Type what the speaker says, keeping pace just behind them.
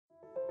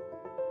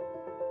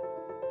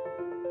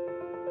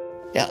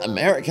Yeah,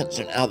 Americans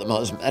are now the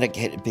most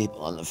medicated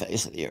people on the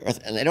face of the earth,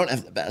 and they don't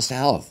have the best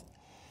health.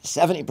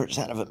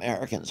 70% of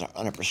Americans are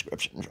on a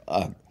prescription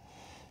drug.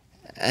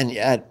 And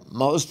yet,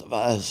 most of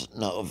us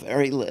know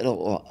very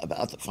little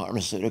about the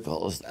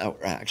pharmaceuticals that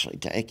we're actually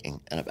taking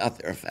and about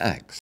their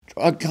effects.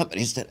 Drug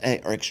companies today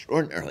are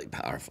extraordinarily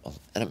powerful,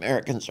 and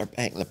Americans are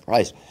paying the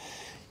price.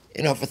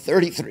 You know, for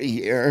 33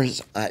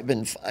 years, I've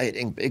been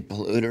fighting big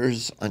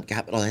polluters on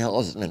Capitol Hill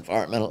as an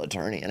environmental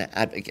attorney and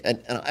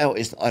advocate, and I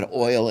always thought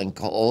oil and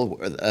coal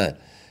were the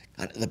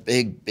kind of the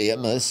big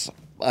behemoths,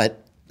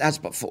 but that's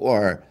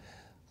before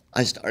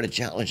I started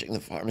challenging the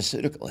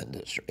pharmaceutical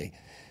industry.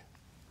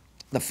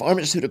 The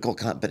pharmaceutical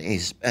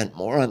companies spend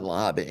more on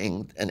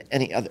lobbying than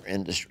any other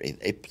industry.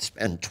 They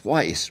spend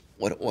twice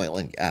what oil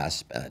and gas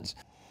spends.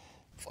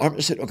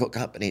 Pharmaceutical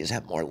companies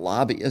have more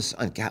lobbyists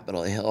on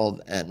Capitol Hill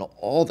than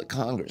all the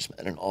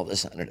congressmen and all the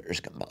senators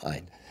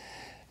combined.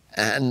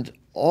 And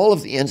all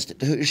of the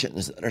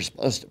institutions that are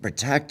supposed to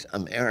protect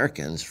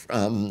Americans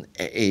from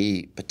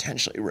a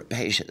potentially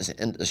rapacious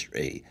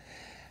industry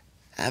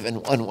have,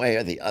 in one way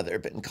or the other,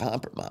 been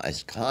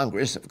compromised.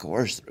 Congress, of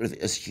course, through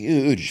this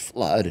huge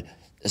flood,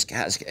 this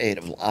cascade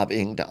of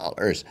lobbying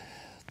dollars.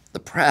 The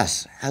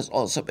press has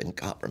also been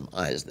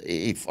compromised.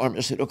 The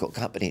pharmaceutical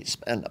companies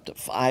spend up to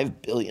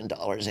 $5 billion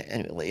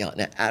annually on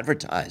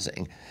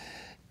advertising,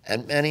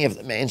 and many of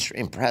the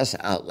mainstream press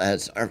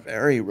outlets are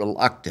very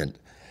reluctant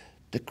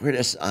to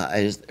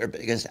criticize their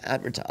biggest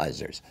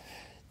advertisers.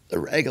 The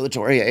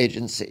regulatory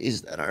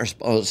agencies that are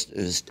supposed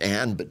to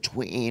stand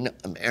between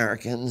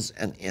Americans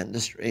and the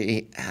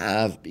industry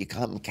have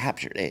become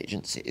captured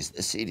agencies,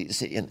 the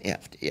CDC and the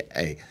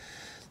FDA.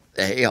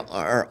 They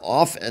are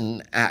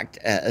often act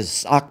as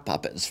sock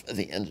puppets for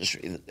the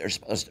industry that they're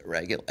supposed to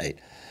regulate.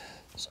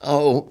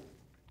 So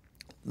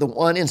the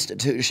one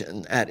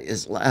institution that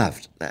is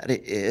left that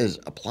is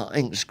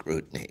applying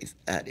scrutiny,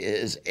 that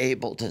is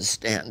able to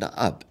stand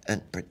up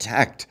and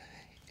protect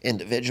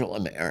individual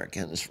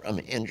Americans from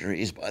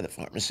injuries by the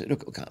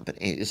pharmaceutical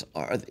companies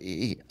are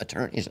the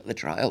attorneys or the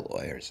trial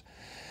lawyers.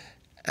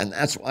 And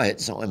that's why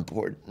it's so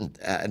important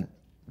that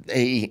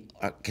they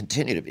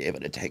continue to be able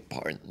to take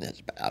part in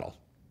this battle.